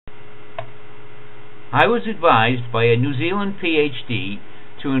I was advised by a New Zealand PhD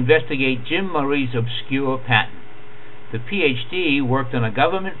to investigate Jim Murray's obscure patent. The PhD worked on a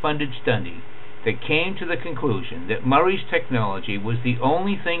government-funded study that came to the conclusion that Murray's technology was the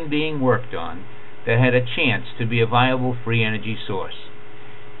only thing being worked on that had a chance to be a viable free energy source.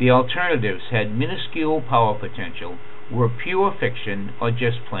 The alternatives had minuscule power potential, were pure fiction, or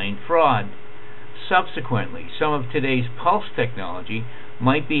just plain fraud. Subsequently, some of today's pulse technology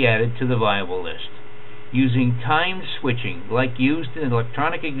might be added to the viable list. Using timed switching, like used in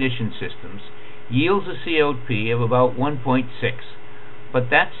electronic ignition systems, yields a COP of about 1.6, but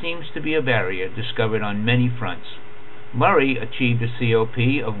that seems to be a barrier discovered on many fronts. Murray achieved a COP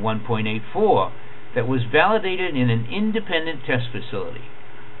of 1.84 that was validated in an independent test facility.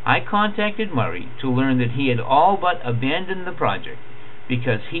 I contacted Murray to learn that he had all but abandoned the project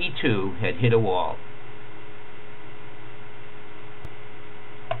because he too had hit a wall.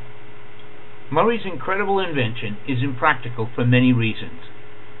 Murray's incredible invention is impractical for many reasons.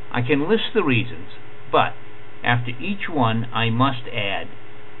 I can list the reasons, but after each one I must add,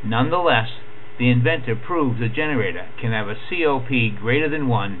 nonetheless, the inventor proves a generator can have a COP greater than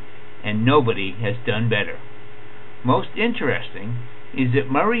 1, and nobody has done better. Most interesting is that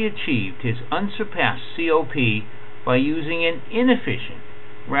Murray achieved his unsurpassed COP by using an inefficient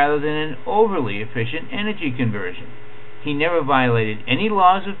rather than an overly efficient energy conversion. He never violated any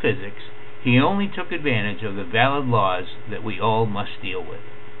laws of physics. He only took advantage of the valid laws that we all must deal with.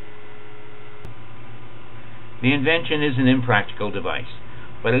 The invention is an impractical device,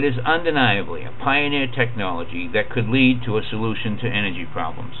 but it is undeniably a pioneer technology that could lead to a solution to energy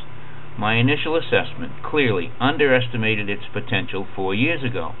problems. My initial assessment clearly underestimated its potential 4 years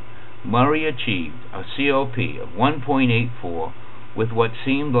ago. Murray achieved a COP of 1.84 with what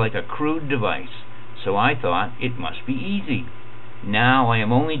seemed like a crude device, so I thought it must be easy. Now I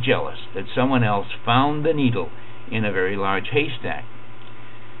am only jealous that someone else found the needle in a very large haystack.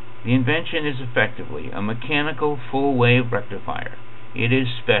 The invention is effectively a mechanical full-wave rectifier. It is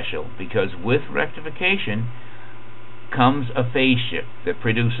special because with rectification comes a phase shift that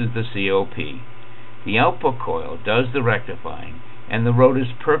produces the COP. The output coil does the rectifying, and the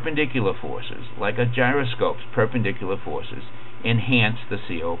rotor's perpendicular forces, like a gyroscope's perpendicular forces, enhance the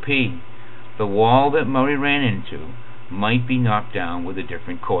COP. The wall that Murray ran into might be knocked down with a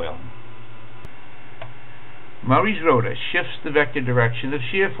different coil. Murray's rotor shifts the vector direction of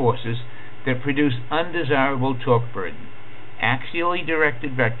shear forces that produce undesirable torque burden. Axially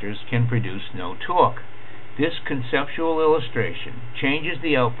directed vectors can produce no torque. This conceptual illustration changes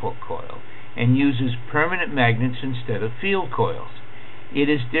the output coil and uses permanent magnets instead of field coils. It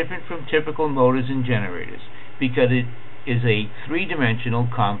is different from typical motors and generators because it is a three-dimensional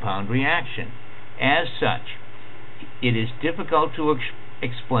compound reaction. As such, it is difficult to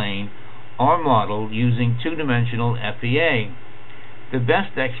explain or model using two-dimensional FEA. The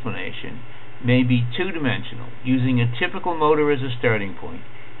best explanation may be two-dimensional, using a typical motor as a starting point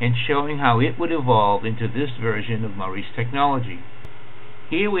and showing how it would evolve into this version of Murray's technology.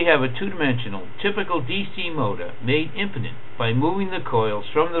 Here we have a two-dimensional, typical DC motor made impotent by moving the coils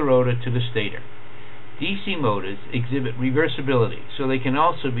from the rotor to the stator. DC motors exhibit reversibility, so they can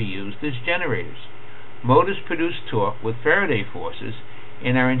also be used as generators. Motors produce torque with Faraday forces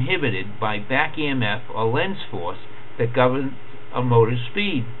and are inhibited by back EMF or lens force that governs a motor's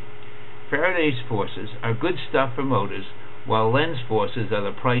speed. Faraday's forces are good stuff for motors, while lens forces are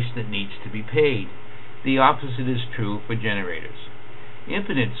the price that needs to be paid. The opposite is true for generators.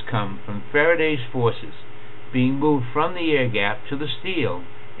 Impedance comes from Faraday's forces being moved from the air gap to the steel,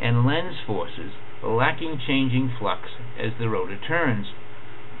 and lens forces lacking changing flux as the rotor turns.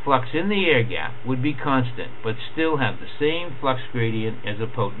 Flux in the air gap would be constant, but still have the same flux gradient as a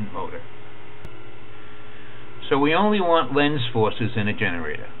potent motor. So we only want lens forces in a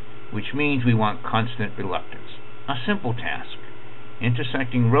generator, which means we want constant reluctance. A simple task.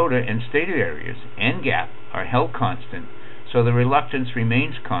 Intersecting rotor and stator areas and gap are held constant, so the reluctance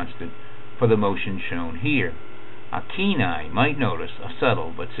remains constant for the motion shown here. A keen eye might notice a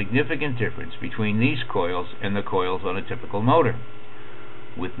subtle but significant difference between these coils and the coils on a typical motor.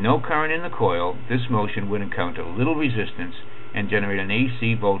 With no current in the coil, this motion would encounter little resistance and generate an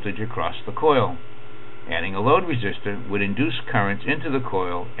AC voltage across the coil. Adding a load resistor would induce currents into the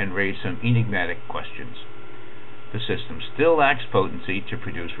coil and raise some enigmatic questions. The system still lacks potency to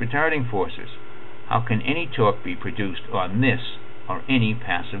produce retarding forces. How can any torque be produced on this or any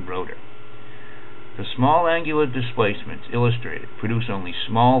passive rotor? The small angular displacements illustrated produce only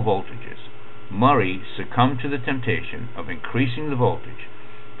small voltages. Murray succumbed to the temptation of increasing the voltage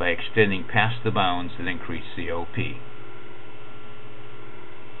by extending past the bounds that increase COP.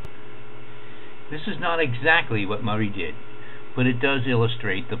 This is not exactly what Murray did, but it does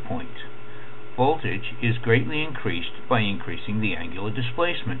illustrate the point. Voltage is greatly increased by increasing the angular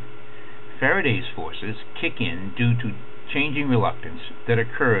displacement. Faraday's forces kick in due to changing reluctance that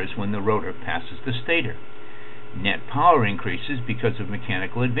occurs when the rotor passes the stator. Net power increases because of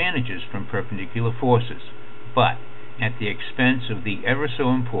mechanical advantages from perpendicular forces, but at the expense of the ever so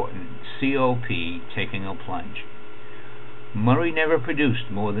important COP taking a plunge. Murray never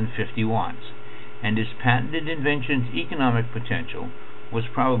produced more than 50 watts, and his patented invention's economic potential was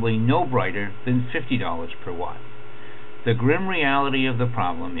probably no brighter than $50 per watt. The grim reality of the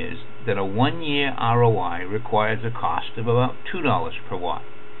problem is that a 1-year ROI requires a cost of about $2 per watt.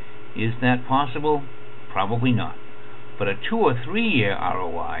 Is that possible? Probably not. But a 2 or 3 year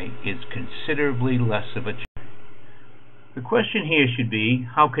ROI is considerably less of a challenge. The question here should be,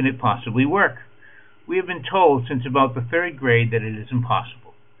 how can it possibly work? We have been told since about the 3rd grade that it is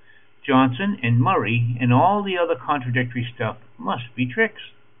impossible. Johnson and Murray and all the other contradictory stuff must be tricks.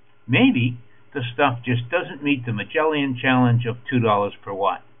 Maybe the stuff just doesn't meet the Magellan challenge of $2 per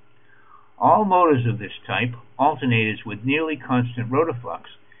watt. All motors of this type, alternators with nearly constant rotor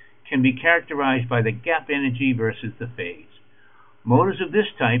flux, can be characterized by the gap energy versus the phase. Motors of this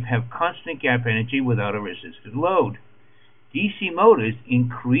type have constant gap energy without a resisted load. DC motors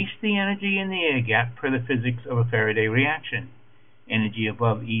increase the energy in the air gap per the physics of a Faraday reaction. Energy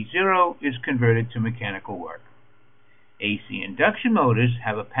above E0 is converted to mechanical work. AC induction motors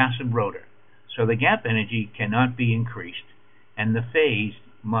have a passive rotor, so the gap energy cannot be increased, and the phase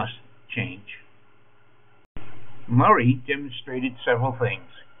must change. Murray demonstrated several things.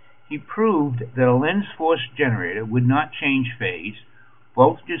 He proved that a lens-force generator would not change phase,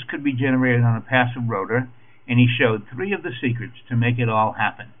 voltages could be generated on a passive rotor, and he showed 3 of the secrets to make it all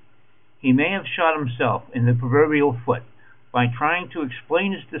happen. He may have shot himself in the proverbial foot by trying to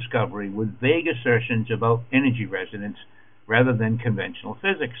explain his discovery with vague assertions about energy resonance rather than conventional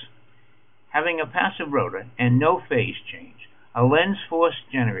physics. Having a passive rotor and no phase change, a lens-force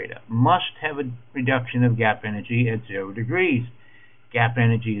generator must have a reduction of gap energy at 0 degrees. Gap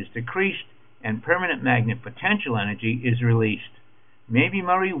energy is decreased, and permanent magnet potential energy is released. Maybe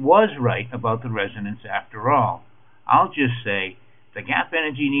Murray was right about the resonance after all. I'll just say the gap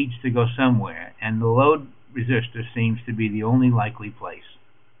energy needs to go somewhere, and the load resistor seems to be the only likely place.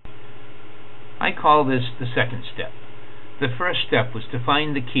 I call this the second step. The first step was to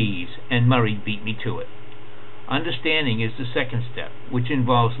find the keys, and Murray beat me to it. Understanding is the second step, which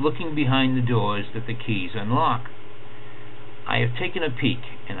involves looking behind the doors that the keys unlock. I have taken a peek,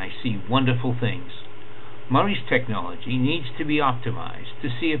 and I see wonderful things. Murray's technology needs to be optimized to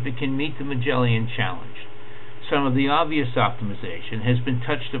see if it can meet the Magellan challenge. Some of the obvious optimization has been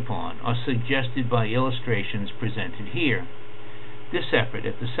touched upon or suggested by illustrations presented here. This effort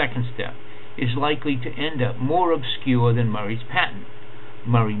at the second step is likely to end up more obscure than Murray's patent.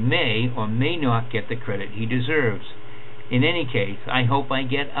 Murray may or may not get the credit he deserves. In any case, I hope I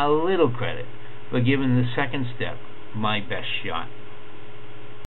get a little credit for giving the second step my best shot.